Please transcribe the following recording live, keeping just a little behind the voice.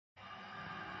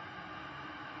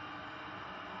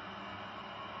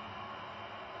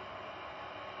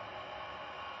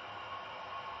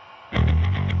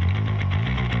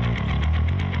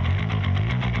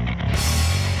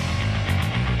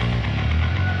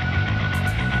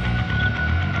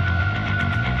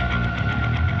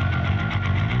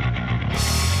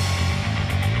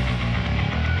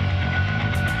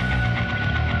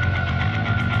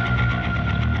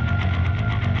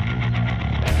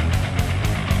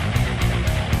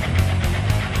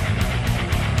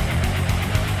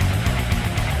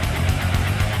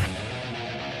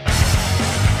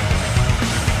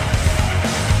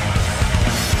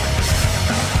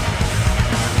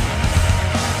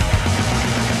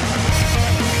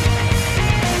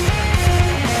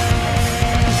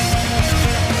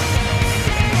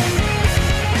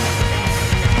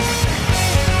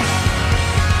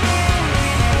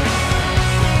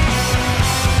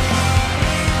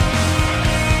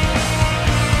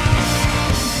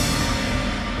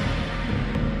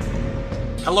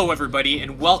Hello, everybody,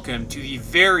 and welcome to the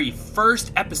very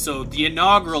first episode, the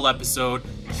inaugural episode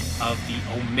of the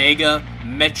Omega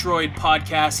Metroid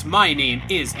podcast. My name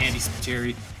is Andy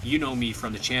Spiteri. You know me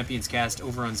from the Champions Cast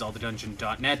over on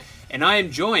ZeldaDungeon.net, and I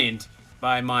am joined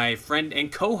by my friend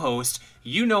and co-host.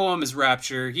 You know him as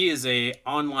Rapture. He is a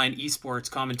online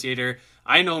esports commentator.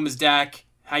 I know him as Dak.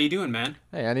 How you doing, man?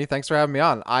 Hey, Andy, thanks for having me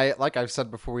on. Like I've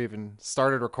said before we even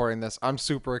started recording this, I'm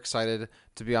super excited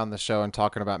to be on the show and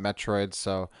talking about Metroid,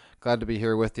 so glad to be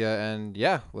here with you. And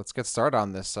yeah, let's get started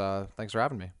on this. Thanks for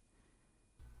having me.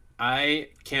 I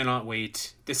cannot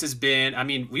wait. This has been,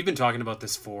 we've been talking about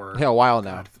this for a while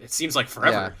now. God, it seems like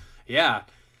forever. Yeah.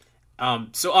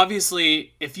 So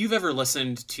obviously, if you've ever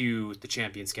listened to the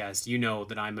Champions Cast, you know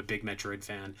that I'm a big Metroid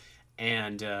fan.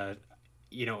 And,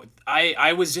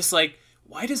 I was just like,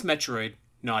 why does Metroid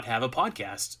not have a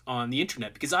podcast on the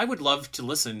internet? Because I would love to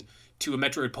listen to a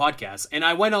Metroid podcast. And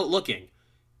I went out looking,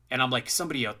 and I'm like,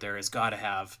 somebody out there has got to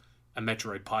have a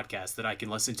Metroid podcast that I can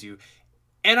listen to.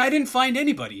 And I didn't find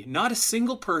anybody. Not a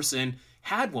single person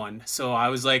had one. So I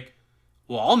was like,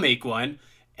 well, I'll make one.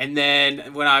 And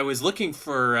then when I was looking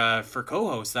for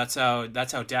co-hosts, that's how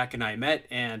Dak and I met.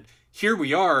 And here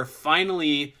we are,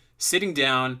 finally sitting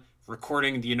down,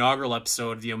 recording the inaugural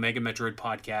episode of the Omega Metroid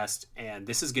podcast, and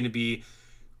this is going to be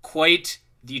quite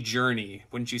the journey,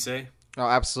 wouldn't you say? Oh,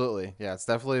 absolutely. Yeah, it's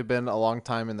definitely been a long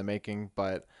time in the making,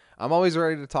 but I'm always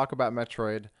ready to talk about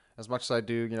Metroid. As much as I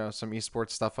do, some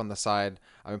esports stuff on the side,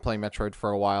 I've been playing Metroid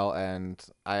for a while, and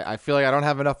I feel like I don't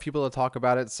have enough people to talk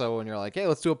about it. So when you're like, hey,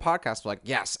 let's do a podcast, I'm like,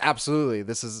 yes, absolutely.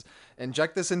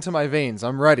 Inject this into my veins.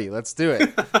 I'm ready. Let's do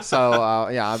it. So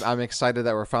I'm excited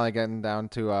that we're finally getting down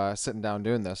to sitting down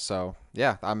doing this. So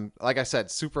yeah, I'm, like I said,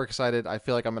 super excited. I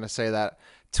feel like I'm going to say that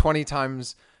 20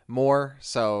 times more.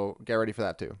 So get ready for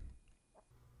that too.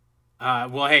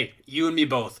 Well, hey, you and me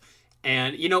both.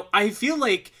 And, I feel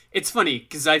like it's funny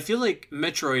because I feel like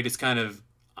Metroid is kind of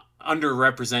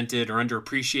underrepresented or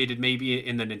underappreciated maybe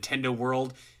in the Nintendo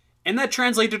world. And that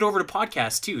translated over to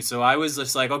podcasts too. So I was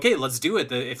just like, okay, let's do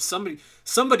it. If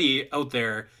somebody out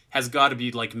there has got to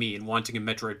be like me and wanting a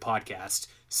Metroid podcast.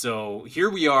 So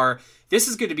here we are. This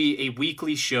is going to be a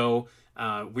weekly show.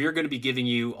 We're going to be giving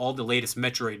you all the latest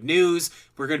Metroid news.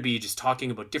 We're going to be just talking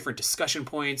about different discussion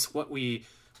points, what we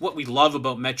love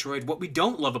about Metroid, what we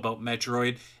don't love about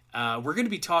Metroid. We're going to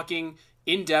be talking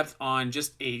in depth on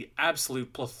just a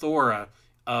absolute plethora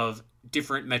of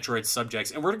different Metroid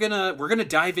subjects, and we're gonna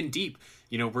dive in deep.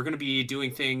 We're gonna be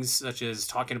doing things such as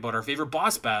talking about our favorite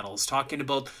boss battles, talking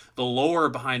about the lore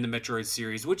behind the Metroid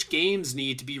series, which games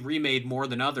need to be remade more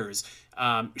than others.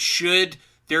 Should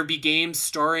there be games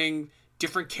starring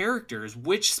different characters?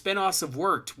 Which spin-offs have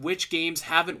worked? Which games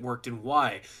haven't worked, and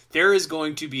why? There is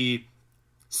going to be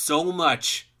so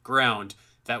much ground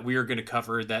that we are going to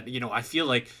cover that, I feel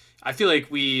like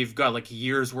we've got like a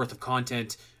year's worth of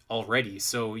content already.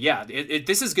 So yeah,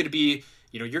 this is going to be,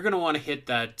 you're going to want to hit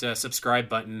that subscribe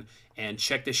button and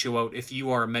check this show out. If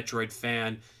you are a Metroid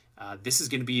fan, this is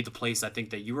going to be the place I think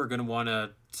that you are going to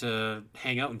want to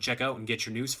hang out and check out and get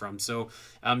your news from. So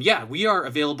we are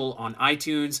available on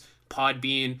iTunes,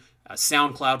 Podbean,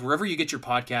 SoundCloud, wherever you get your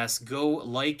podcasts. Go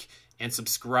like and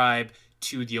subscribe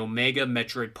to the Omega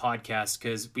Metroid podcast,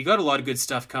 because we got a lot of good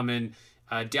stuff coming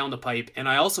down the pipe. And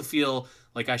I also feel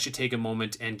like I should take a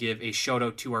moment and give a shout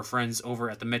out to our friends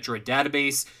over at the Metroid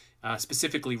Database,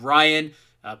 specifically Ryan,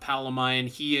 pal of mine.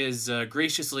 He is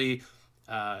graciously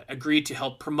agreed to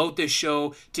help promote this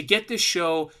show, to get this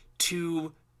show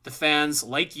to the fans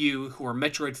like you who are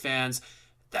Metroid fans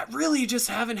that really just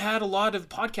haven't had a lot of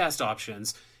podcast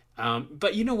options.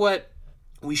 But you know what?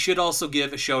 We should also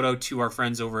give a shout out to our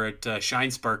friends over at Shine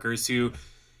Sparkers, who,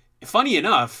 funny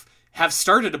enough, have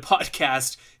started a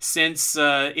podcast since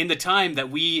in the time that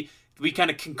we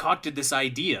kind of concocted this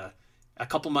idea a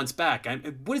couple months back.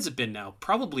 What has it been now?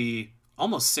 Probably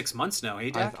almost 6 months now,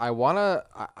 hey, Dak?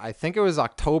 I think it was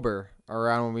October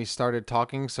around when we started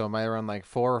talking, so it might have around like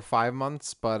 4 or 5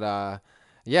 months, but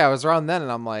yeah, it was around then,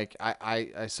 and I'm like,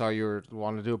 I saw you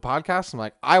wanted to do a podcast. I'm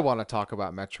like, I want to talk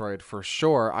about Metroid for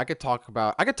sure. I could talk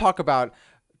about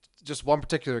just one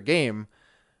particular game,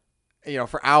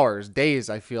 for hours, days,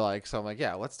 I feel like. So I'm like,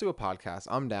 yeah, let's do a podcast.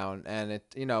 I'm down. And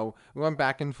we went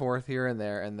back and forth here and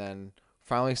there, and then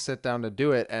finally sit down to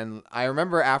do it. And I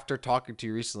remember after talking to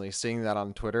you recently, seeing that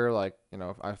on Twitter, like,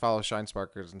 I follow Shine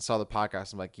Sparkers and saw the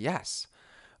podcast. I'm like, yes.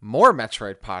 More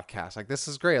Metroid podcasts. Like, this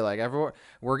is great. Like, everyone,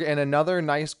 we're in another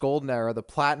nice golden era, the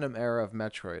platinum era of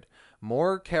Metroid.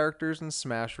 More characters in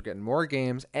Smash. We're getting more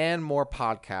games and more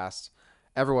podcasts.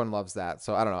 Everyone loves that.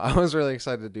 So I don't know. I was really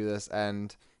excited to do this,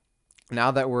 and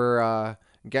now that we're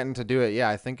getting to do it. Yeah,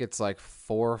 I think it's like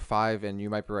 4 or 5, and you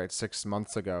might be right, 6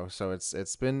 months ago. So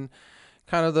it's been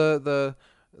kind of the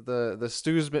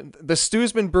stew's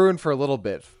been brewing for a little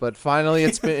bit, but finally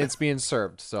it's being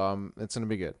served. So it's gonna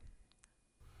be good.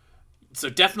 So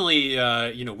definitely,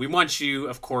 we want you,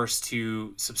 of course,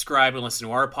 to subscribe and listen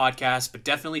to our podcast, but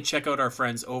definitely check out our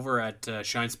friends over at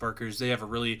Shine Sparkers. They have a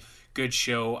really good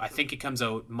show. I think it comes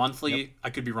out monthly. Yep. I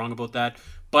could be wrong about that,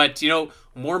 but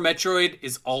more Metroid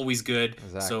is always good.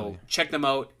 So Exactly. check them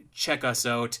out. Check us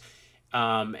out.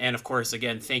 And of course,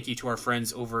 again, thank you to our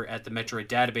friends over at the Metroid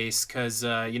Database because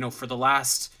for the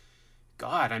last,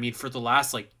 God, I mean, for the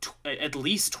last like at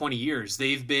least 20 years,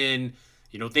 they've been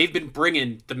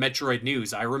bringing the Metroid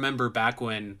news. I remember back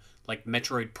when like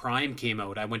Metroid Prime came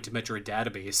out, I went to Metroid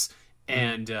Database,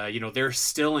 Mm-hmm. and they're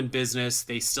still in business.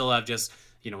 They still have just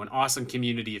an awesome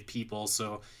community of people.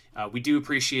 So we do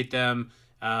appreciate them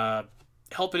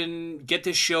helping get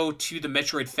this show to the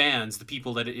Metroid fans, the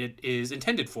people that it is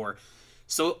intended for.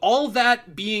 So all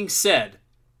that being said,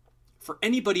 for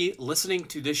anybody listening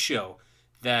to this show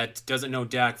that doesn't know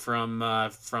Dak from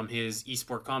his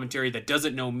esport commentary, that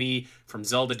doesn't know me from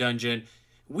Zelda Dungeon,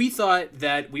 we thought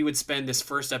that we would spend this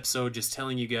first episode just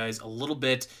telling you guys a little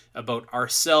bit about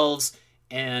ourselves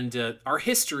and our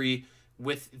history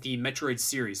with the Metroid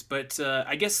series. But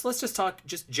I guess let's just talk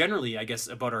just generally, I guess,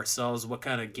 about ourselves, what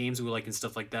kind of games we like and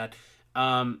stuff like that.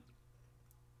 Um,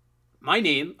 my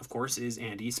name, of course, is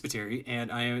Andy Spiteri,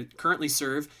 and I currently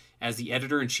serve as the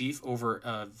editor-in-chief over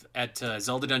at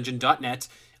ZeldaDungeon.net.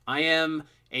 I am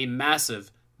a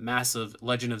massive, massive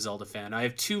Legend of Zelda fan. I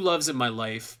have two loves in my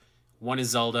life. One is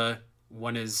Zelda,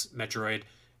 one is Metroid.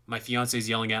 My fiance is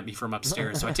yelling at me from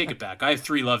upstairs, so I take it back. I have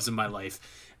three loves in my life.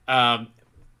 Um,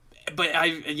 but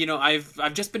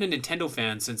I've just been a Nintendo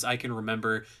fan since I can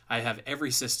remember. I have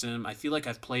every system. I feel like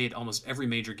I've played almost every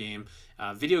major game.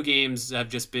 Video games have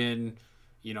just been,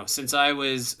 since I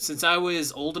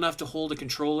was old enough to hold a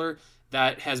controller.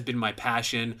 That has been my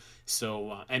passion.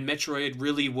 So and Metroid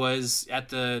really was at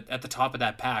the top of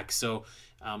that pack. So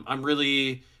I'm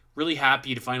really really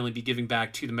happy to finally be giving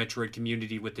back to the Metroid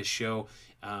community with this show.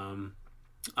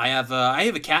 I have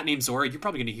a cat named Zora. You're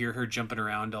probably going to hear her jumping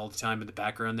around all the time in the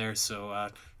background there. So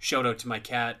shout out to my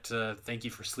cat. Thank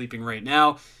you for sleeping right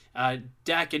now.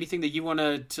 Dak, anything that you want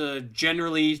to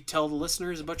generally tell the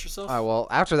listeners about yourself? Well,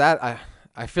 after that,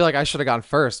 I feel like I should have gone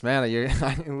first, man. You're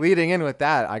leading in with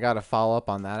that. I got to follow up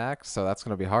on that act, so that's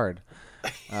gonna be hard.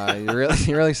 You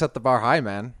really set the bar high,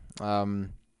 man.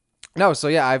 No, so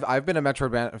yeah, I've been a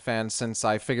Metroid fan since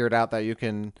I figured out that you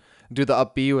can do the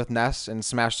up B with Ness in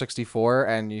Smash 64,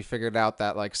 and you figured out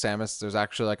that like Samus, there's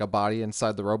actually like a body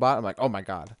inside the robot. I'm like, oh my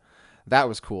god, that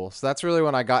was cool. So that's really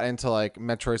when I got into like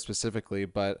Metroid specifically.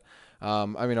 But I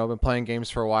mean, I've been playing games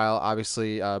for a while.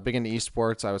 Obviously, big into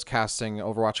esports. I was casting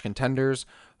Overwatch contenders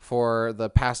for the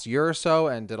past year or so,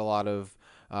 and did a lot of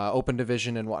Open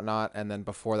Division and whatnot. And then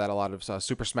before that, a lot of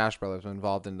Super Smash Brothers. I'm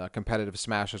involved in competitive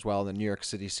Smash as well in the New York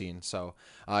City scene. So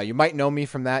you might know me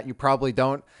from that. You probably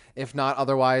don't. If not,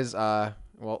 otherwise,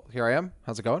 well, here I am.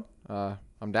 How's it going?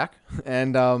 I'm Dak,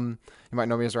 and you might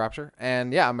know me as Rapture.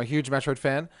 And yeah, I'm a huge Metroid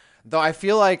fan. Though I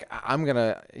feel like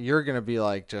you're gonna be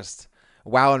like just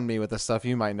wowing me with the stuff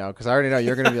you might know, because I already know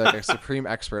you're gonna be like a supreme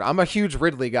expert. I'm a huge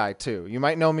Ridley guy too. You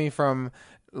might know me from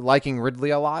liking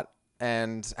Ridley a lot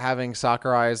and having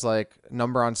Sakurai's like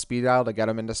number on speed dial to get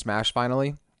him into Smash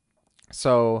finally.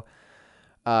 So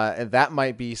that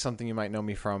might be something you might know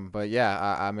me from. But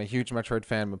yeah, I'm a huge Metroid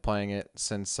fan. Been playing it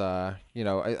since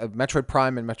Metroid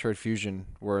Prime and Metroid Fusion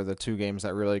were the two games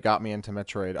that really got me into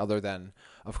Metroid, other than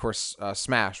of course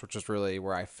Smash, which is really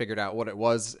where I figured out what it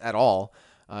was at all.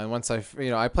 And once I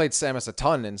played Samus a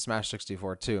ton in Smash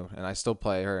 64 too, and I still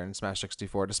play her in Smash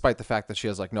 64, despite the fact that she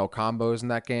has like no combos in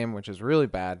that game, which is really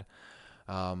bad.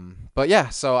 But yeah,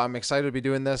 so I'm excited to be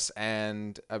doing this,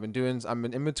 and I'm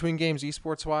in between games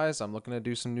esports wise. I'm looking to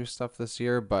do some new stuff this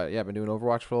year, but yeah, I've been doing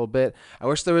Overwatch for a little bit. I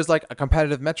wish there was like a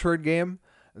competitive Metroid game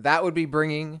that would be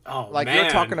bringing, Oh like man, you're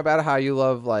talking about how you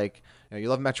love you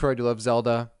love Metroid, you love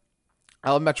Zelda.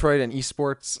 I love Metroid and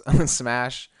esports and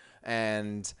Smash,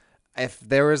 and if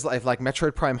like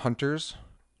Metroid Prime Hunters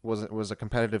was a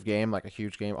competitive game, like a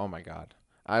huge game, oh my god.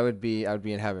 I would be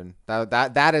in heaven.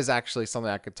 That is actually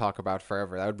something I could talk about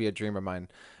forever. That would be a dream of mine.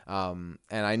 And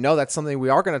I know that's something we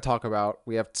are going to talk about.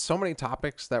 We have so many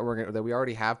topics that we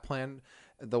already have planned.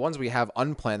 The ones we have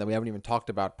unplanned that we haven't even talked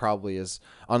about probably is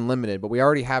unlimited, but we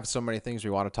already have so many things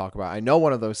we want to talk about. I know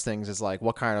one of those things is like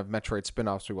what kind of Metroid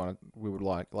spin-offs we would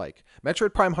like.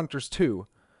 Metroid Prime Hunters 2.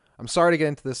 I'm sorry to get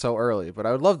into this so early, but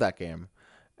I would love that game.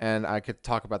 and I could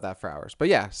talk about that for hours. But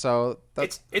yeah, so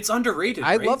it's underrated.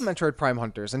 I right? love Metroid Prime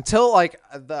Hunters until like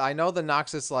I know the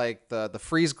Noxus, like the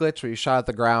freeze glitch where you shot at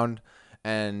the ground,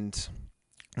 and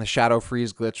the shadow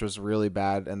freeze glitch was really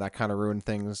bad, and that kind of ruined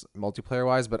things multiplayer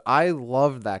wise. But I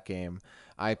loved that game.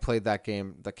 I played that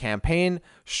game. The campaign,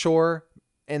 sure,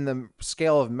 in the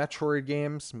scale of Metroid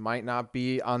games, might not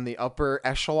be on the upper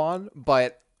echelon,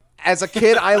 but as a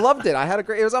kid, I loved it. I had a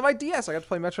great. It was on my DS. I got to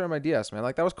play Metroid on my DS, man.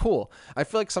 Like that was cool. I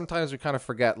feel like sometimes we kind of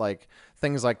forget like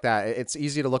things like that. It's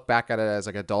easy to look back at it as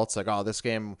like adults, like, oh, this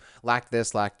game lacked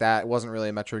this, lacked that. It wasn't really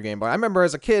a Metroid game, but I remember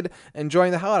as a kid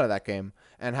enjoying the hell out of that game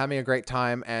and having a great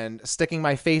time and sticking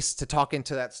my face to talk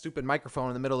into that stupid microphone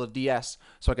in the middle of the DS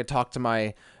so I could talk to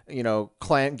my,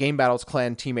 clan Game Battles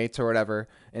clan teammates or whatever,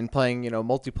 and playing,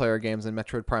 multiplayer games and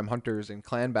Metroid Prime Hunters and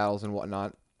clan battles and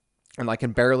whatnot. And I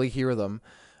can barely hear them.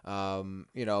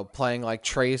 Playing like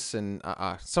Trace and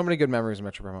so many good memories of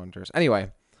Metroid Prime Hunters.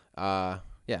 Anyway, yeah.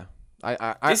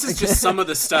 This is just some of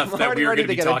the stuff that we were going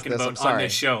to be talking about on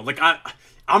this show. Like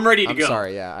I'm ready to go.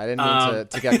 Sorry, yeah, I didn't mean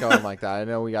to get going like that. I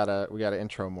know we gotta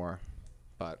intro more,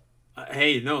 but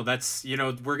hey, no, that's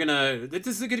this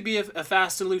is gonna be a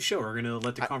fast and loose show. We're gonna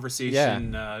let the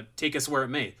conversation take us where it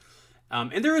may.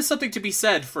 And there is something to be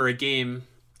said for a game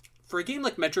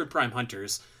like Metroid Prime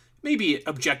Hunters. Maybe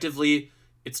objectively,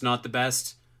 it's not the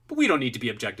best, but we don't need to be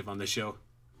objective on this show.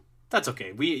 That's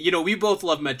okay. We both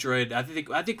love Metroid.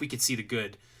 I think we can see the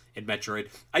good in Metroid.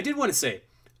 I did want to say,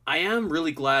 I am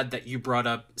really glad that you brought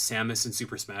up Samus in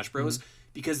Super Smash Bros.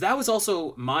 Because that was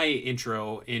also my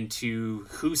intro into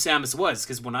who Samus was.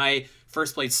 Because when I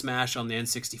first played Smash on the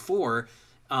N64,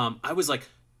 I was like,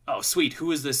 oh sweet,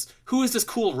 who is this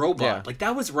cool robot? Yeah. Like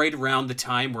that was right around the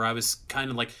time where I was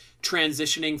kind of like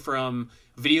transitioning from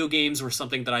video games were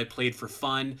something that I played for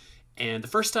fun. And the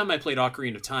first time I played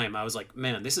Ocarina of Time, I was like,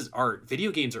 man, this is art.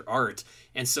 Video games are art.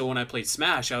 And so when I played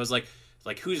Smash, I was like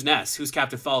who's Ness? Who's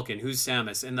Captain Falcon? Who's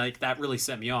Samus? And like that really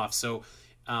set me off. So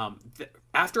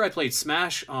after I played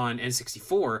Smash on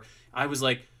N64, I was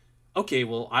like, okay,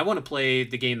 well, I want to play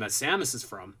the game that Samus is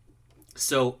from.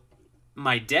 So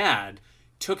my dad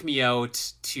took me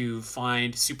out to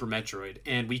find Super Metroid,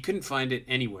 and we couldn't find it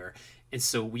anywhere. And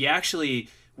so we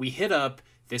hit up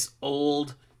this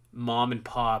old mom and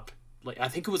pop, like I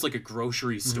think it was like a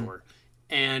grocery store.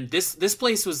 And this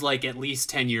place was like at least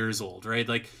 10 years old, right?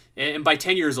 Like, and by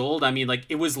 10 years old, I mean like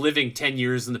it was living 10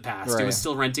 years in the past. Right. It was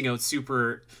still renting out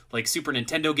Super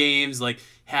Nintendo games, like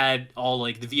had all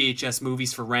like the VHS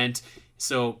movies for rent.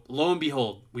 So lo and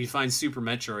behold, we find Super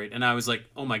Metroid, and I was like,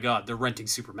 oh my God, they're renting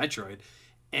Super Metroid.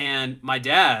 And my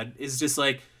dad is just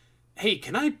like, hey,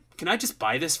 can I just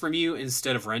buy this from you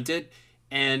instead of rent it?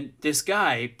 And this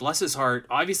guy, bless his heart,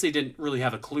 obviously didn't really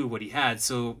have a clue what he had.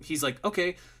 So he's like,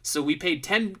 okay. So we paid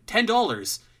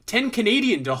 $10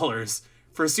 Canadian dollars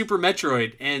for Super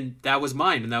Metroid. And that was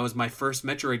mine. And that was my first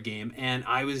Metroid game. And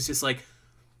I was just like,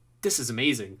 this is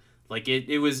amazing. Like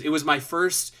it was my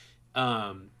first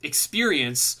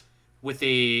experience with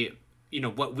a,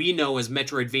 what we know as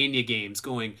Metroidvania games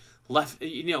going left.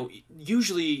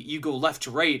 Usually you go left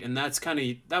to right, and that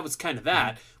was kind of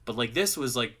that. But like this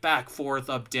was like back, forth,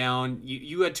 up, down.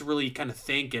 You had to really kind of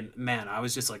think, and man, I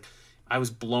was just like, I was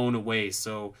blown away.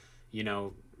 So,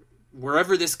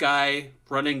 wherever this guy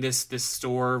running this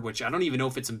store, which I don't even know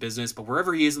if it's in business, but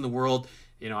wherever he is in the world,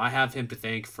 I have him to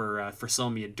thank for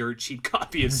selling me a dirt cheap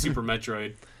copy of Super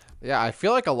Metroid. Yeah, I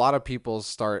feel like a lot of people's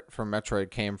start from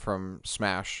Metroid came from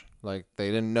Smash. Like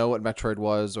they didn't know what Metroid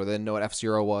was, or they didn't know what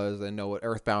F-Zero was, they didn't know what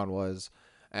Earthbound was,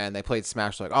 and they played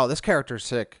Smash like, oh, this character's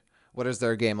sick. What is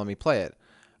their game? Let me play it.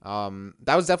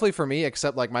 That was definitely for me,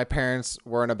 except like my parents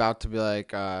weren't about to be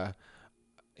like, we're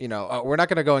not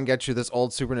going to go and get you this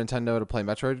old Super Nintendo to play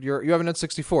Metroid. You have an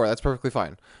N64. That's perfectly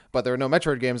fine. But there were no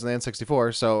Metroid games in the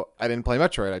N64, so I didn't play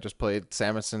Metroid. I just played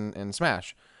Samus and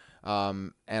Smash.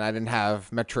 And I didn't have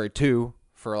Metroid 2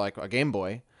 for like a Game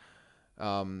Boy.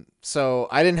 So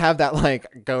I didn't have that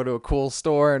like go to a cool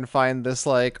store and find this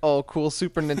like, oh, cool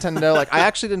Super Nintendo. Like I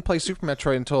actually didn't play Super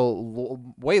Metroid until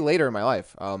way later in my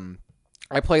life.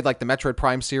 I played like the Metroid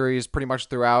Prime series pretty much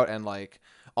throughout, and like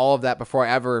all of that before I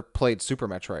ever played Super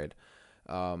Metroid.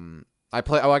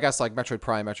 I guess like Metroid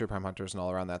Prime Hunters, and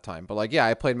all around that time. But like, yeah,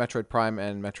 I played Metroid Prime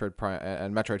and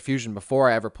Metroid Fusion before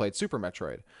I ever played Super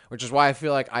Metroid, which is why I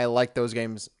feel like I like those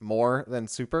games more than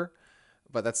Super.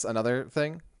 But that's another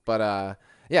thing. But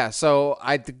yeah, so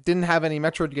I didn't have any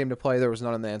Metroid game to play. There was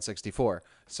none on the N64.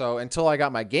 So until I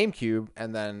got my GameCube,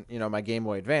 and then my Game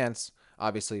Boy Advance,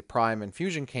 obviously Prime and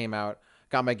Fusion came out.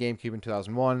 Got my GameCube in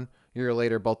 2001. A year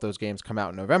later, both those games come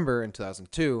out in November in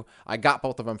 2002. I got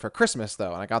both of them for Christmas,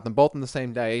 though, and I got them both on the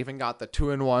same day. I even got the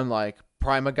 2-in-1 like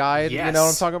Prima Guide. You know what I'm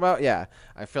Yes. talking about? Yeah.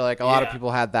 I feel like a lot of Yeah.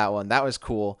 people had that one. That was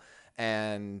cool.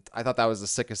 And I thought that was the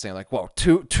sickest thing. Like, whoa,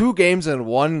 two games in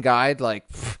one guide. Like,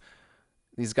 pff,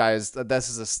 these guys, this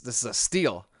is a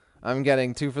steal. I'm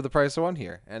getting two for the price of one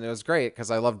here, and it was great because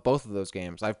I loved both of those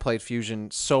games. I've played Fusion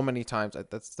so many times.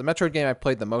 That's the Metroid game I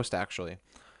played the most, actually.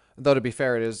 Though to be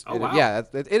fair, Oh wow. yeah,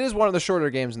 it is one of the shorter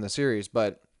games in the series,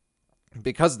 but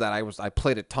because of that, I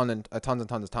played it tons and tons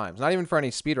of times. Not even for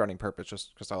any speedrunning purpose,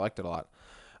 just because I liked it a lot.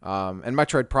 And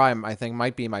Metroid Prime, I think,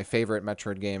 might be my favorite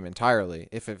Metroid game entirely,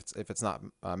 if it's not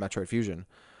Metroid Fusion.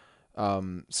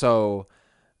 So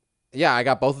yeah, I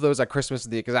got both of those at Christmas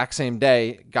the exact same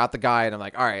day. Got the guide. I'm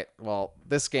like, all right, well,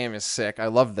 this game is sick. I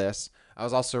love this. I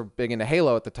was also big into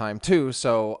Halo at the time too,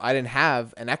 so I didn't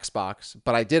have an Xbox,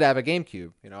 but I did have a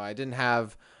GameCube. I didn't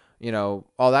have,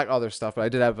 all that other stuff, but I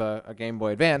did have a Game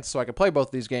Boy Advance, so I could play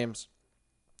both these games.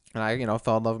 And I,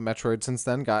 fell in love with Metroid since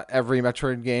then. Got every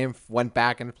Metroid game, went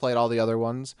back and played all the other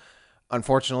ones.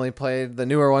 Unfortunately, played the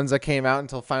newer ones that came out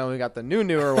until finally we got the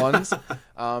newer ones.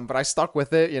 But I stuck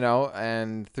with it,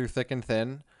 and through thick and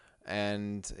thin.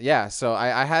 And yeah, so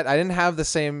I didn't have the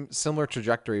similar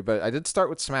trajectory, but I did start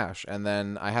with Smash, and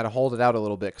then I had to hold it out a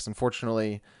little bit because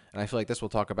unfortunately, and I feel like this we'll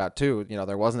talk about too,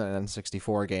 there wasn't an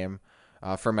N64 game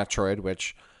for Metroid,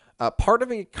 which part of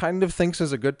me kind of thinks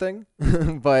is a good thing,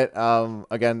 but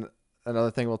again,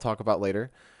 another thing we'll talk about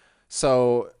later.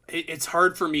 So It's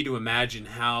hard for me to imagine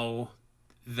how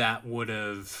that would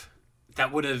have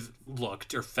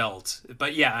looked or felt.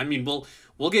 But yeah, I mean,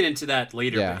 we'll get into that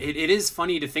later. yeah, But it is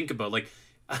funny to think about. Like,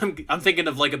 I'm thinking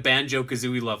of like a Banjo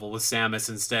Kazooie level with Samus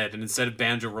instead, and instead of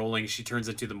Banjo rolling, she turns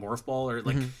into the Morph Ball. Or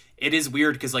like, it is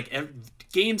weird because like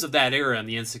games of that era and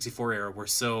the N64 era were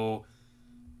so,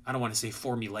 I don't want to say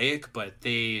formulaic, but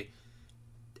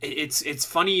it's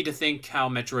funny to think how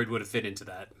Metroid would have fit into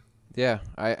that. yeah,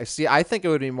 I see. I think it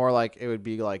would be more like it would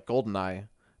be like GoldenEye,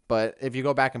 but if you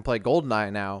go back and play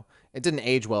GoldenEye now, it didn't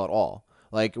age well at all.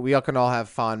 Like we all can all have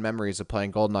fond memories of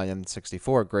playing GoldenEye in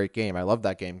 '64, great game. I loved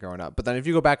that game growing up. But then if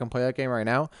you go back and play that game right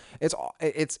now, it's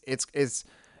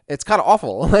kind of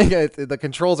awful. Like the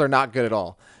controls are not good at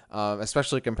all,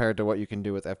 especially compared to what you can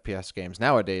do with FPS games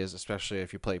nowadays. Especially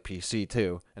if you play PC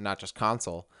too and not just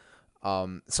console.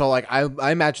 So like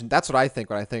I imagine that's what I think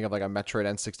when I think of like a Metroid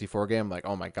N64 game. Like,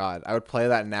 oh my god, I would play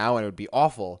that now and it would be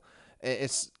awful.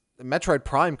 It's Metroid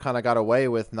Prime kind of got away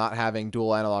with not having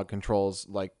dual analog controls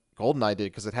like GoldenEye did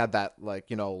because it had that like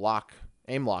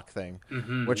aim lock thing,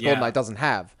 which Yeah. GoldenEye doesn't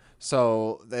have.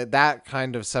 So that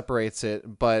kind of separates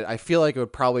it, but I feel like it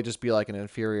would probably just be like an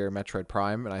inferior Metroid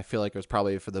Prime, and I feel like it was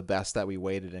probably for the best that we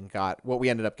waited and got what we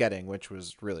ended up getting, which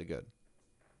was really good.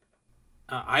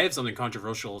 I have something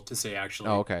controversial to say actually.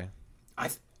 Oh, okay.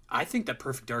 I think that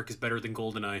Perfect Dark is better than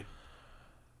GoldenEye.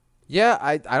 Yeah,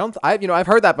 I don't I've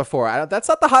heard that before. That's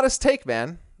not the hottest take,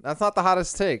 man. That's not the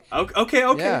hottest take. Okay,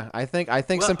 okay. Yeah, I think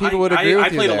Well, some people would agree with I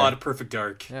you played there. a lot of Perfect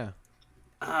Dark. Yeah,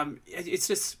 It's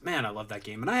just, man, I love that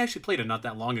game, and I actually played it not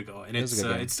that long ago, and was a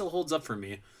good game. it still holds up for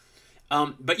me.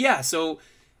 But yeah, so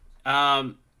I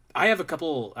have a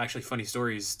couple actually funny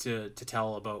stories to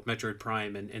tell about Metroid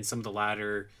Prime and some of the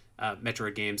latter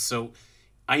Metroid games. So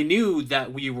I knew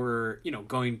that we were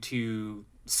going to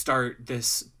start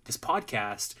this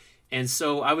podcast, and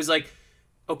so I was like,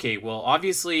 okay, well,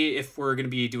 obviously, if we're going to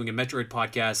be doing a Metroid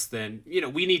podcast, then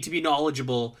we need to be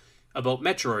knowledgeable about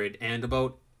Metroid and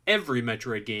about every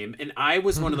Metroid game. And I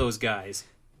was one of those guys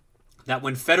that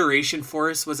when Federation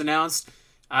Force was announced,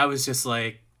 I was just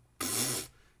like,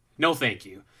 no, thank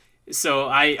you. So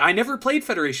I never played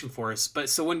Federation Force, but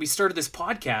so when we started this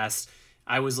podcast,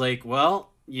 I was like,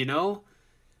 well,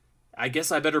 I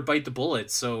guess I better bite the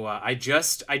bullet. So I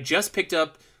just picked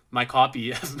up my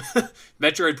copy of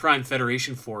Metroid Prime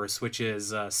Federation Force, which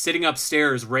is sitting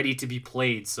upstairs ready to be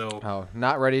played. So oh,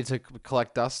 not ready to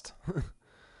collect dust,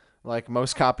 like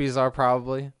most copies are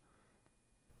probably.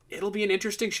 it'll be an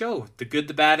interesting show. The good,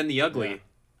 the bad, and the ugly.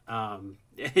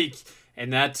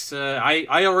 And that's I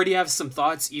already have some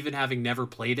thoughts, even having never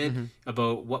played it,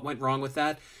 about what went wrong with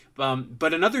that.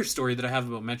 But another story that I have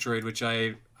about Metroid, which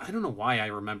I don't know why I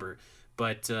remember,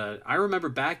 but I remember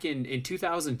back in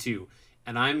 2002,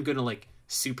 and I'm gonna like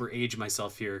super age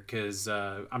myself here because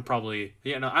I'm probably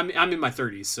I'm in my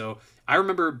 30s, so I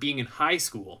remember being in high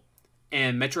school,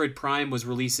 and Metroid Prime was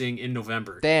releasing in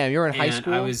November. Damn, you're in high And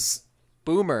school. I was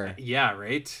Boomer. yeah,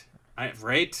 right,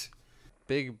 right.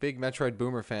 Big Metroid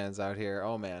Boomer fans out here.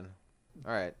 Oh man.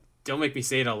 All right. Don't make me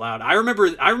say it out loud. I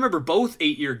remember both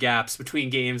 8-year gaps between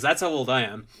games. That's how old I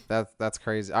am. That's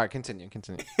crazy. All right, continue.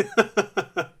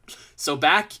 So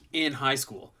back in high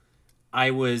school,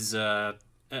 I was I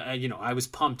was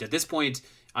pumped. At this point,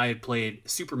 I had played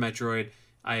Super Metroid.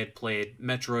 I had played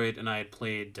Metroid, and I had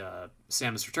played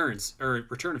Samus Returns, or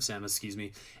Return of Samus, excuse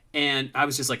me. And I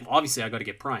was just like, obviously, I got to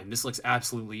get Prime. This looks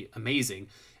absolutely amazing.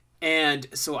 And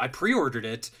so I pre-ordered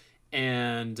it,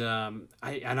 and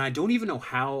I don't even know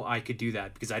how I could do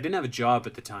that because I didn't have a job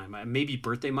at the time. Maybe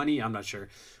birthday money, I'm not sure.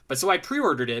 But so I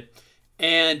pre-ordered it,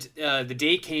 and the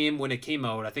day came when it came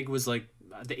out. I think it was like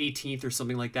the 18th or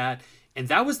something like that. And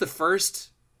that was the first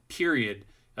period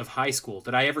of high school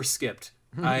that I ever skipped.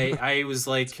 I was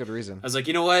like, That's a good reason. I was like,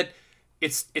 you know what?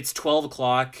 It's 12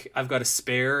 o'clock. I've got a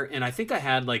spare, and I think I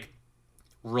had like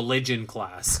religion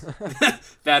class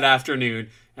that afternoon,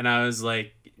 and I was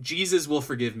like, Jesus will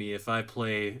forgive me if I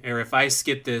play or if I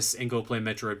skip this and go play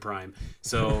Metroid Prime.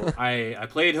 So I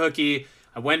played hooky.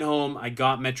 I went home. I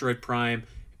got Metroid Prime,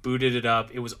 booted it up.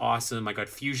 It was awesome. I got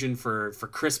Fusion for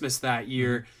Christmas that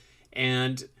year,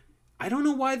 and I don't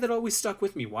know why that always stuck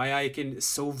with me. Why I can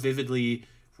so vividly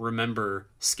remember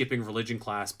skipping religion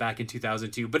class back in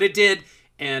 2002, but it did,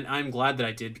 and I'm glad that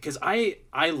I did because I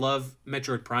love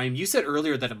Metroid Prime. You said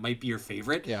earlier that it might be your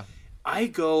favorite. Yeah. I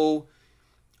go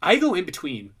in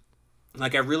between.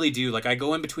 Like I really do. Like I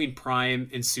go in between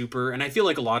Prime and Super, and I feel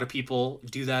like a lot of people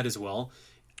do that as well.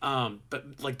 But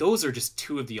like those are just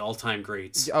two of the all-time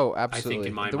greats. Oh, absolutely. I think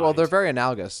in my Well, mind. they're very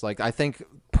analogous. Like I think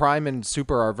Prime and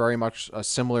Super are very much a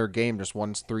similar game. Just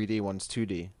one's 3D, one's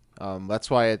 2D. That's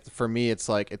why for me it's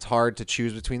like it's hard to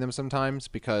choose between them sometimes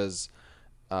because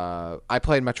I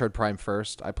played Metroid Prime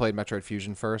first. I played Metroid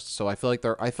Fusion first. So I feel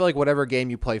like whatever game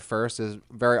you play first is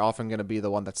very often going to be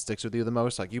the one that sticks with you the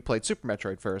most. Like you played Super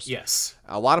Metroid first. Yes.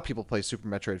 A lot of people play Super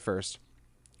Metroid first.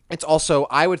 It's also,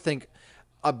 I would think,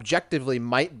 objectively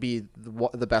might be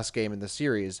the best game in the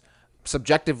series.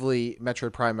 Subjectively,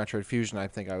 Metroid Prime, Metroid Fusion, I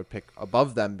think I would pick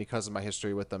above them because of my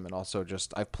history with them, and also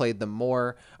just I've played them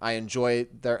more. I enjoy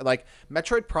their like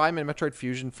Metroid Prime and Metroid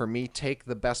Fusion for me take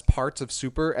the best parts of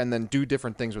Super and then do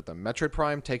different things with them. Metroid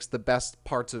Prime takes the best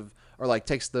parts of, or like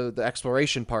takes the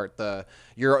exploration part, the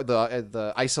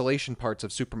isolation parts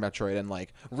of Super Metroid and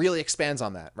like really expands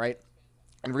on that, right?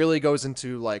 And really goes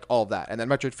into like all of that. And then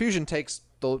Metroid Fusion takes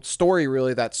the story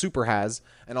really that Super has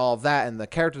and all of that and the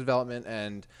character development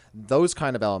and those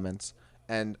kind of elements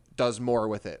and does more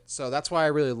with it. So that's why I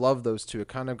really love those two.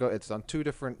 It's on two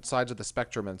different sides of the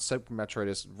spectrum, and Super Metroid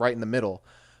is right in the middle.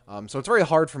 So it's very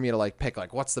hard for me to like pick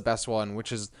like what's the best one,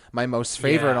 which is my most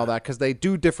favorite and all that, because they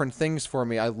do different things for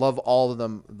me. I love all of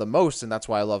them the most, and that's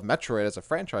why I love Metroid as a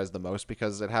franchise the most,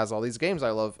 because it has all these games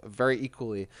I love very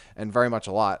equally and very much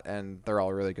a lot, and they're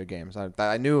all really good games.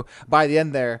 I knew by the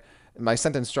end there my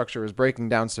sentence structure was breaking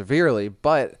down severely,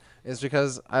 but it's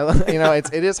because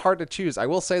it is hard to choose. I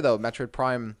will say though, Metroid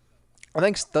Prime I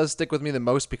think does stick with me the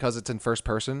most because it's in first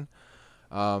person.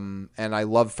 And I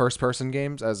love first-person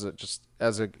games as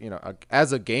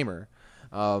a gamer.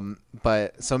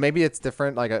 But so maybe it's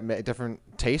different, like a different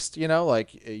taste.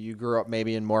 Like you grew up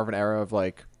maybe in more of an era of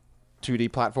like 2D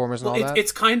platformers and all that.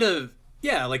 It's kind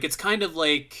of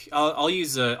like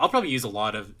I'll probably use a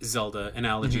lot of Zelda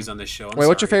analogies on this show. Wait,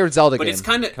 what's your favorite Zelda game? But it's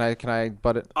kind of can I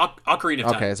butt it? Ocarina of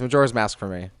Time. Okay, it's Majora's Mask for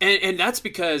me. And that's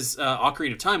because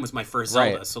Ocarina of Time was my first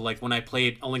Zelda. Right. So like when I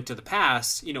played A Link to the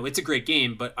Past, it's a great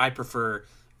game, but I prefer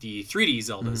the 3D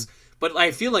Zeldas. But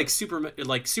I feel like Super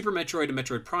Metroid and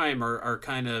Metroid Prime are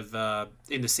kind of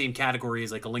in the same category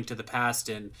as like A Link to the Past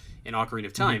and Ocarina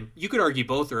of Time. You could argue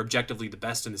both are objectively the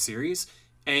best in the series,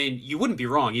 and you wouldn't be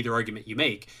wrong either argument you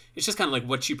make. It's just kind of like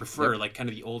what you prefer, like kind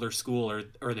of the older school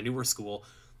or the newer school.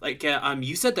 Like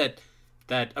you said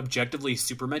that objectively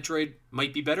Super Metroid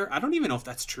might be better. I don't even know if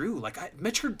that's true. Like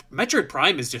Metroid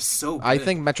Prime is just so good. I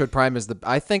think Metroid Prime is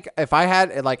I think if I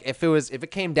had like if it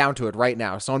came down to it right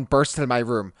now, someone burst into my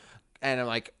room and I'm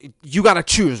like, you got to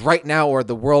choose right now or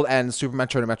the world ends, Super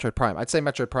Metroid or Metroid Prime. I'd say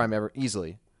Metroid Prime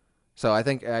easily. So I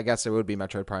guess it would be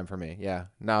Metroid Prime for me. Yeah.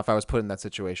 Now if I was put in that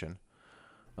situation.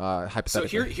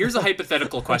 Hypothetically. So here's a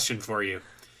hypothetical question for you.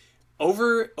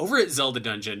 Over at Zelda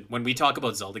Dungeon, when we talk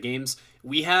about Zelda games,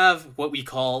 we have what we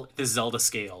call the Zelda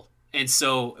scale. And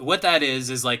so what that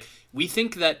is like we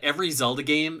think that every Zelda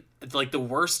game, like the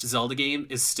worst Zelda game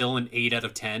is still an 8 out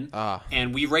of 10.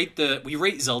 And we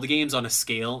rate Zelda games on a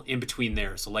scale in between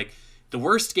there. So like the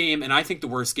worst game, and I think the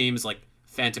worst game is like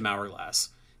Phantom Hourglass.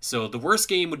 So the worst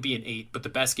game would be an 8, but the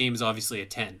best game is obviously a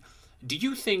 10. Do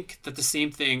you think that the same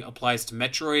thing applies to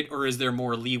Metroid, or is there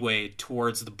more leeway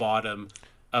towards the bottom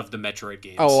of the Metroid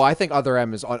games? Oh, I think Other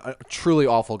M is a truly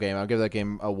awful game. I'll give that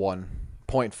game a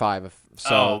 1.5. So,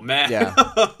 oh man, yeah,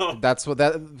 that's what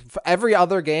every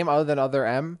other game other than Other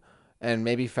M and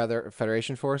maybe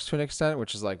Federation Force to an extent,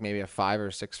 which is like maybe a 5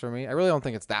 or 6 for me. I really don't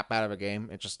think it's that bad of a game.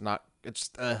 It's just not.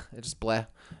 It's just bleh.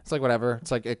 It's like whatever.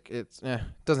 It's like it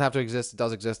doesn't have to exist. It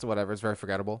does exist. Whatever. It's very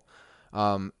forgettable.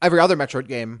 Every other Metroid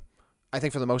game, I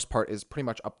think for the most part, is pretty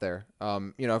much up there.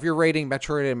 If you're rating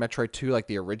Metroid and Metroid 2 like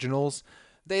the originals,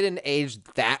 they didn't age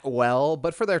that well,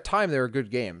 but for their time, they were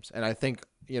good games. And I think,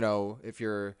 if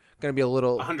you're going to be a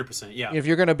little 100%, yeah. If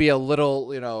you're going to be a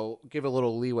little, give a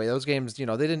little leeway, those games, they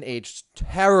didn't age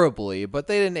terribly, but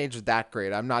they didn't age that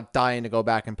great. I'm not dying to go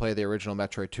back and play the original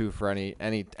Metroid 2 for at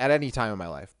any time in my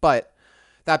life. But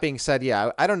that being said,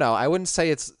 yeah, I don't know. I wouldn't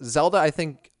say it's Zelda. I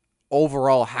think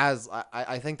overall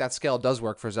I think that scale does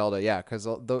work for Zelda. Yeah. Cause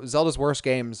Zelda's worst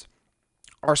games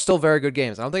are still very good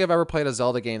games. I don't think I've ever played a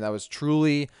Zelda game that was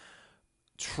truly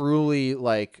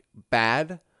like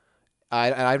bad.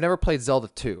 I've never played Zelda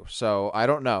 2, so I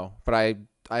don't know. But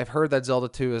I've heard that Zelda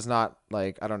 2 is not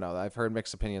like, I don't know. I've heard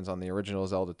mixed opinions on the original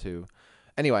Zelda 2.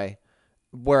 Anyway,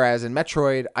 whereas in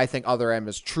Metroid, I think Other M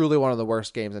is truly one of the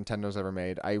worst games Nintendo's ever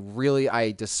made.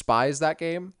 I despise that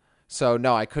game. So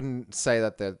no, I couldn't say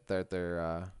that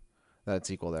that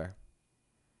it's equal there.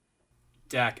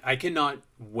 Dak, I cannot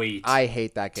wait. I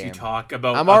hate that game. To talk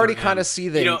about. I'm already kind of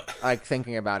seething, like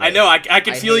thinking about it. I know. I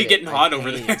can feel you getting hot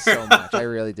over there. It so much. I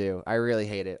really do. I really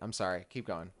hate it. I'm sorry. Keep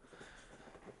going.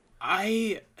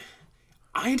 I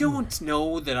don't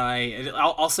know that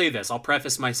I'll say this. I'll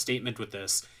preface my statement with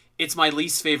this. It's my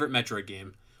least favorite Metroid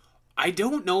game. I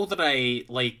don't know that I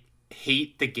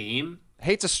hate the game.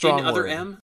 Hate's a strong in Other word.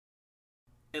 M.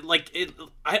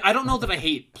 I don't know that I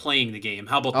hate playing the game.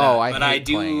 How about that? Oh, I hate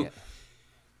playing it.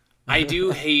 I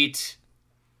do hate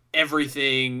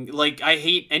everything. Like, I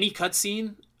hate any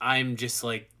cutscene. I'm just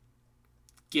like,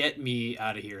 get me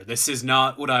out of here. This is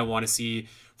not what I want to see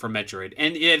from Metroid.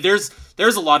 And yeah, there's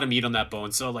a lot of meat on that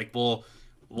bone. So like, we'll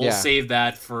save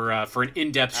that for an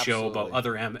in-depth show about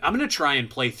Other M. I'm gonna try and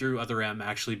play through Other M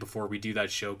actually before we do that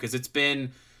show, because it's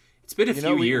been a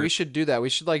few years. We should do that. We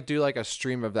should do a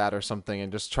stream of that or something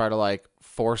and just try to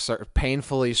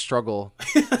painfully struggle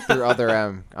through Other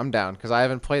M. I'm down because I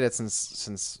haven't played it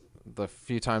since the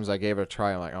few times I gave it a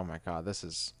try. I'm like, oh my god, this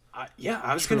is. I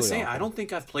was gonna say awful. I don't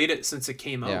think I've played it since it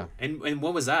came out. Yeah. And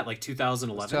what was that, like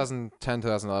 2011? 2010,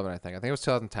 2011, I think. I think it was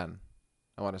 2010.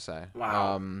 I want to say.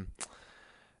 Wow.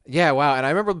 Yeah, wow. And I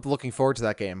remember looking forward to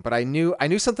that game, but I knew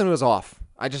something was off.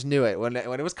 I just knew it when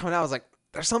it was coming out. I was like,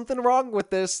 there's something wrong with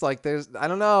this. Like, I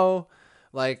don't know.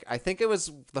 Like, I think it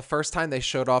was the first time they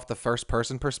showed off the first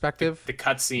person perspective. The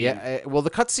cutscene. Yeah. Well, the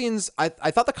cutscenes, I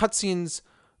thought the cutscenes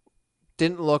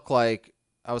didn't look like.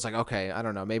 I was like, okay, I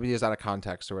don't know. Maybe these out of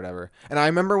context or whatever. And I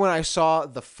remember when I saw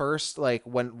the first,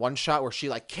 when one shot where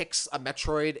she, kicks a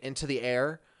Metroid into the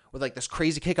air with, this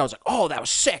crazy kick. I was like, oh, that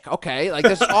was sick. Okay.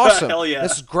 This is awesome. Hell yeah.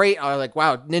 This is great. I was like,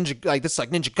 wow, Ninja, this is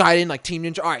Ninja Gaiden, Team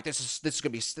Ninja. All right, this is going to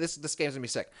be, this game's going to be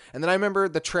sick. And then I remember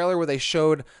the trailer where they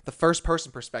showed the first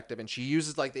person perspective and she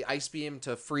uses, the ice beam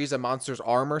to freeze a monster's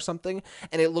arm or something.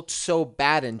 And it looked so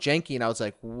bad and janky. And I was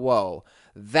like, whoa,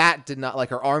 that did not,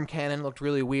 her arm cannon looked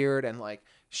really weird. And,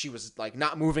 she was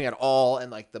not moving at all,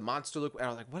 and the monster looked. And I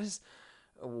was like, what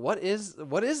is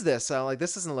this?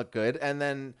 This doesn't look good. And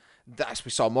then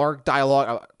we saw more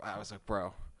dialogue. I was like,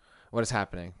 bro, what is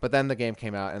happening? But then the game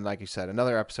came out, and like you said,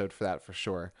 another episode for that for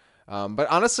sure. But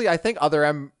honestly, I think Other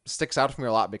M sticks out for me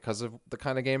a lot because of the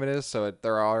kind of game it is. So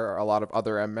there are a lot of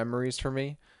Other M memories for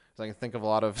me. So I can think of a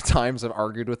lot of times I've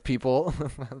argued with people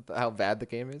how bad the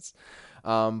game is.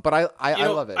 But I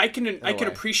love it. I can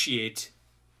appreciate.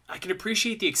 I can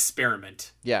appreciate the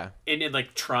experiment. Yeah. And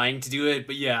trying to do it,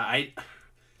 but yeah,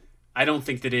 I don't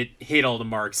think that it hit all the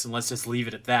marks, and let's just leave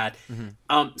it at that.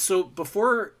 Mm-hmm. So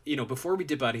before we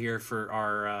dip out of here for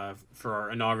our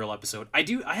inaugural episode, I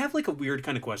have a weird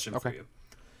kind of question for you.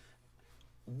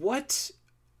 What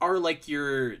are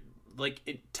your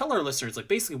tell our listeners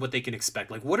basically what they can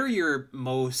expect? What are your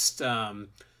most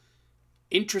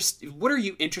what are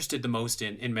you interested the most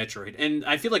in Metroid? And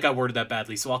I feel like I worded that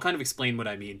badly, so I'll kind of explain what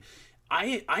I mean.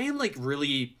 I am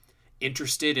really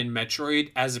interested in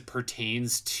Metroid as it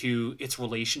pertains to its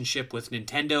relationship with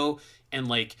Nintendo and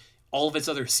all of its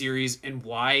other series, and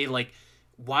why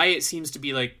it seems to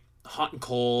be hot and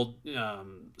cold,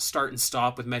 start and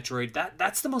stop with Metroid.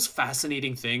 That's the most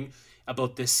fascinating thing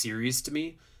about this series to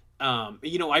me. I'm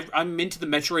into the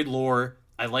Metroid lore.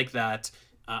 I like that.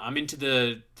 I'm into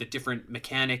the different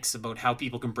mechanics about how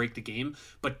people can break the game.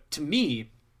 But to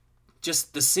me,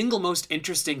 just the single most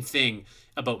interesting thing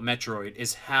about Metroid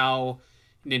is how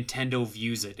Nintendo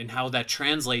views it and how that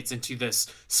translates into this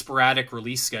sporadic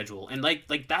release schedule. And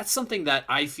that's something that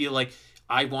I feel like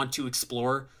I want to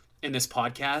explore in this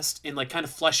podcast and like kind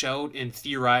of flesh out and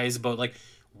theorize about like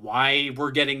why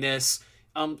we're getting this.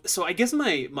 So I guess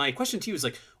my question to you is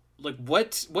like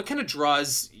what kind of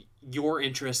draws your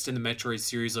interest in the Metroid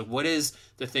series? Like what is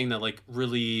the thing that like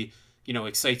really,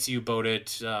 excites you about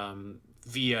it?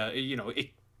 Via,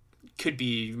 it could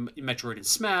be Metroid in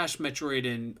Smash, Metroid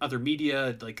in other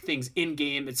media, like things in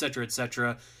game, etc.,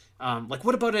 etc. Like,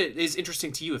 what about it is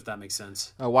interesting to you, if that makes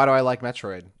sense? Why do I like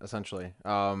Metroid? Essentially,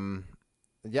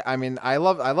 yeah, I mean, I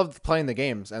love playing the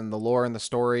games and the lore and the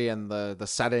story and the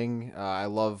setting. I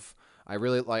love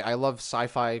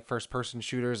sci-fi first-person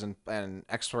shooters and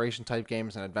exploration type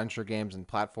games and adventure games and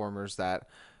platformers that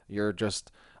you're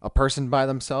just a person by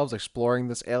themselves exploring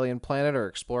this alien planet or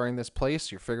exploring this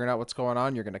place. You're figuring out what's going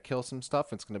on. You're gonna kill some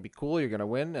stuff. It's gonna be cool. You're gonna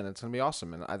win, and it's gonna be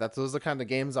awesome. And those are the kind of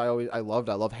games I loved.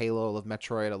 I love Halo. I love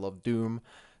Metroid. I love Doom.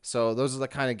 So those are the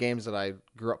kind of games that I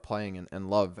grew up playing and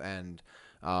love. And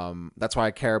that's why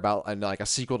I care about like a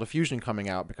sequel to Fusion coming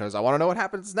out, because I want to know what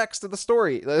happens next to the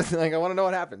story. Like I want to know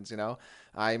what happens.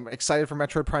 I'm excited for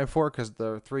Metroid Prime 4 because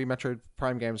the three Metroid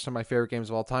Prime games are some of my favorite games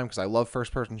of all time because I love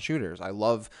first-person shooters. I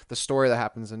love the story that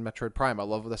happens in Metroid Prime. I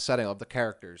love the setting. I love the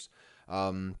characters.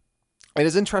 It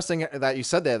is interesting that you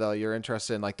said that, though. You're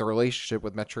interested in like the relationship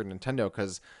with Metroid and Nintendo,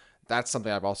 because that's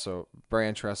something I'm also very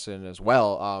interested in as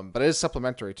well. But it is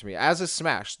supplementary to me, as is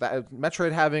Smash. That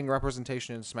Metroid having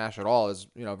representation in Smash at all is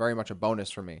very much a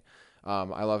bonus for me.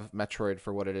 I love Metroid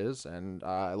for what it is, and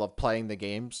I love playing the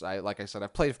games. Like I said,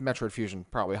 I've played Metroid Fusion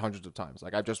probably hundreds of times.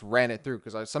 Like I just ran it through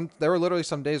because there were literally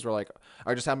some days where like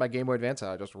I just had my Game Boy Advance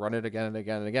out, I just run it again and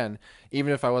again and again.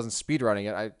 Even if I wasn't speedrunning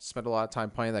it, I spent a lot of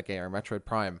time playing that game or Metroid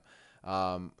Prime.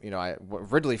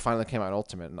 Ridley finally came out in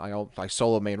Ultimate, and I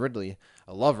solo main Ridley.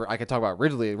 I could talk about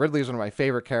Ridley. Ridley is one of my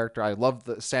favorite characters. I love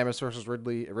the Samus versus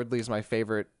Ridley. Ridley is my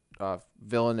favorite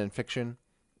villain in fiction.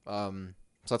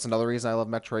 So that's another reason I love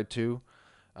Metroid 2.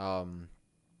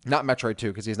 Not Metroid 2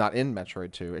 because he's not in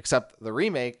Metroid 2, except the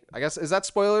remake. I guess, is that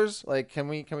spoilers? Like, can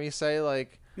we say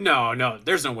like? No,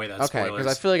 there's no way that's okay, spoilers.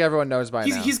 because I feel like everyone knows by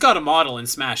now. He's got a model in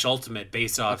Smash Ultimate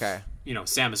based off,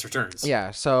 Samus Returns.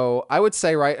 Yeah, so I would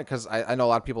say, right, because I know a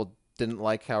lot of people didn't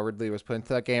like how Ridley was put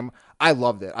into that game. I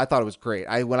loved it. I thought it was great.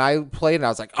 When I played it, I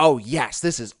was like, oh yes,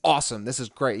 this is awesome. This is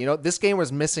great. This game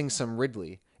was missing some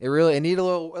Ridley. It needed a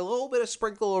little bit of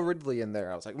sprinkle of Ridley in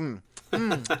there. I was like,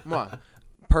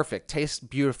 perfect. Tastes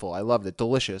beautiful. I loved it.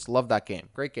 Delicious. Love that game.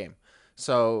 Great game.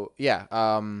 So yeah,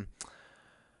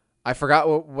 I forgot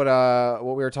what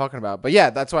we were talking about, but yeah,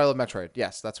 that's why I love Metroid.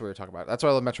 Yes, that's what we were talking about. That's why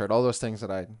I love Metroid. All those things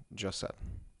that I just said.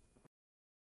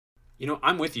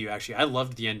 I'm with you actually. I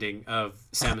loved the ending of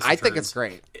Samus Returns. I think it's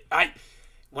great.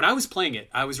 When I was playing it,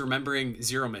 I was remembering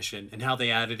Zero Mission and how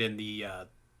they added in the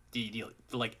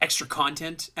like extra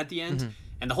content at the end. Mm-hmm.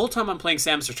 And the whole time I'm playing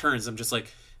Samus Returns, I'm just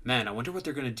like, man, I wonder what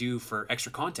they're gonna do for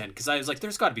extra content, because I was like,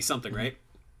 there's got to be something, right?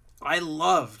 I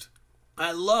loved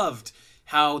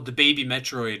how the baby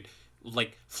Metroid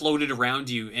like floated around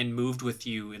you and moved with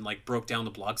you and like broke down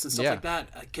the blocks and stuff like that.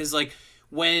 Because like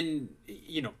when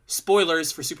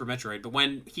spoilers for Super Metroid, but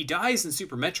when he dies in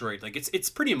Super Metroid, like it's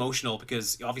pretty emotional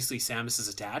because obviously Samus is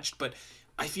attached. But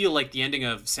I feel like the ending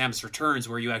of Samus Returns,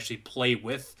 where you actually play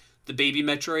with the baby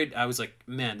Metroid, I was like,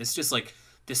 man, this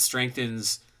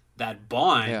strengthens that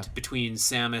bond between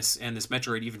Samus and this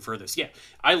Metroid even further. So yeah,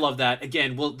 I love that.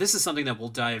 Again, this is something that we'll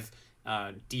dive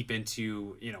deep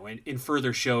into, in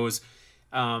further shows.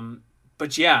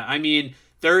 But yeah, I mean,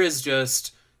 there is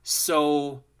just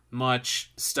so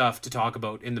much stuff to talk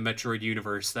about in the Metroid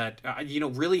universe that,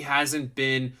 really hasn't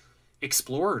been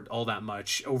explored all that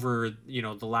much over,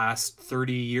 the last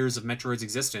 30 years of Metroid's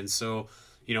existence. So,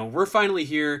 we're finally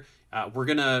here. We're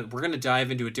gonna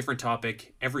dive into a different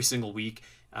topic every single week.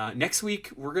 Next week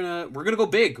we're gonna go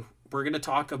big. We're gonna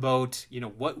talk about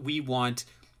what we want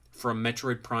from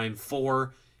Metroid Prime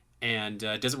 4, and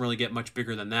it doesn't really get much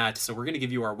bigger than that. So we're gonna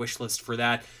give you our wish list for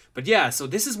that. But yeah, so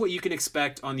this is what you can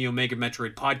expect on the Omega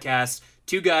Metroid podcast.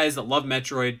 Two guys that love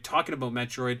Metroid talking about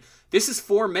Metroid. This is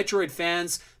for Metroid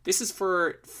fans. This is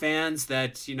for fans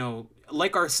that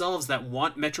like ourselves, that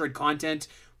want Metroid content,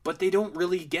 but they don't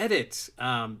really get it.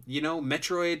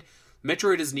 Metroid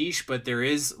is niche, but there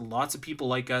is lots of people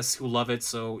like us who love it.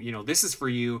 So, this is for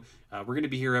you. We're going to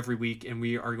be here every week, and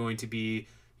we are going to be,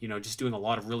 just doing a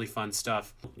lot of really fun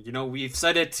stuff. We've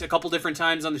said it a couple different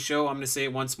times on the show. I'm going to say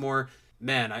it once more.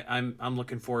 Man, I'm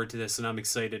looking forward to this, and I'm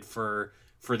excited for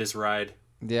this ride.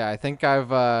 Yeah, I think I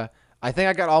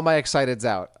got all my exciteds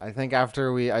out. I think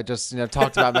after I just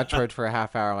talked about Metroid for a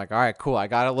half hour, I'm like, all right, cool. I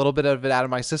got a little bit of it out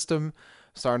of my system.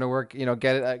 Starting to work,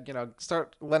 get it,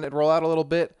 start letting it roll out a little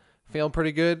bit, feeling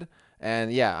pretty good.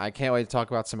 And yeah, I can't wait to talk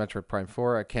about some Metroid Prime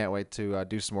 4. I can't wait to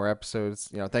do some more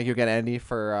episodes. Thank you again, Andy,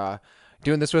 for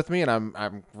doing this with me, and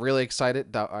I'm really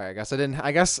excited. I guess I didn't.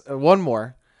 I guess one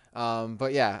more.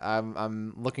 But yeah,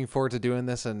 I'm looking forward to doing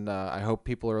this, and I hope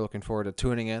people are looking forward to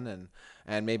tuning in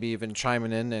and maybe even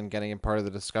chiming in and getting a part of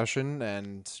the discussion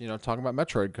and talking about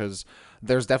Metroid, because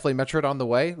there's definitely Metroid on the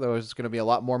way. There's going to be a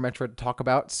lot more Metroid to talk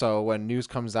about, so when news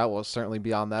comes out, we'll certainly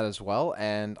be on that as well,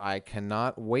 and I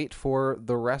cannot wait for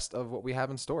the rest of what we have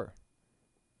in store.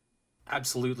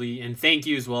 Absolutely, and thank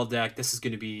you as well, Dak. This is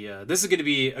going to be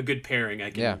a good pairing. I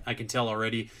can tell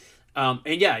already.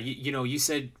 And yeah, you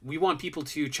said we want people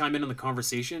to chime in on the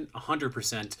conversation.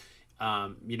 100%.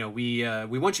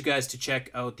 We want you guys to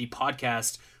check out the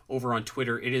podcast over on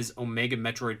Twitter. It is Omega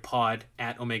Metroid Pod,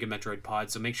 at Omega Metroid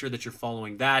Pod. So make sure that you're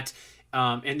following that.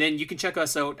 And then you can check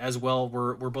us out as well.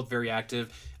 We're both very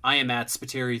active. I am at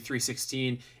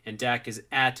Spiteri316 and Dak is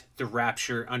at the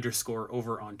Rapture _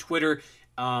 over on Twitter.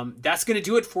 That's going to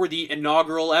do it for the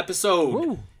inaugural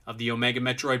episode of the Omega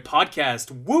Metroid Podcast.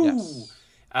 Woo!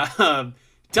 Yes.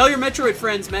 Tell your Metroid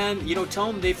friends, man. Tell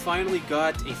them they finally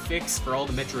got a fix for all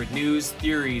the Metroid news,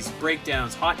 theories,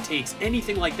 breakdowns, hot takes,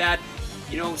 anything like that.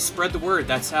 Spread the word.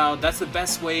 That's the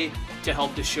best way to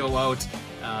help the show out.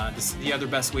 The other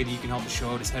best way that you can help the show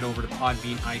out is head over to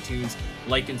Podbean, iTunes,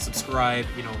 like and subscribe.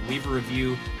 Leave a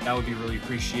review. That would be really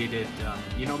appreciated.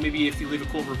 Maybe if you leave a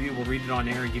cool review, we'll read it on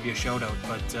air and give you a shout out.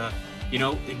 But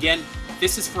again,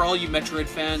 this is for all you Metroid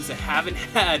fans that haven't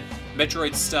had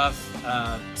Metroid stuff.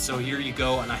 So here you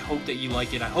go, and I hope that you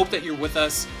like it. I hope that you're with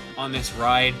us on this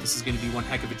ride. This is going to be one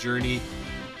heck of a journey.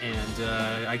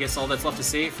 And I guess all that's left to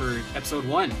say for episode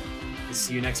 1 is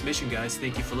see you next mission, guys.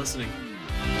 Thank you for listening.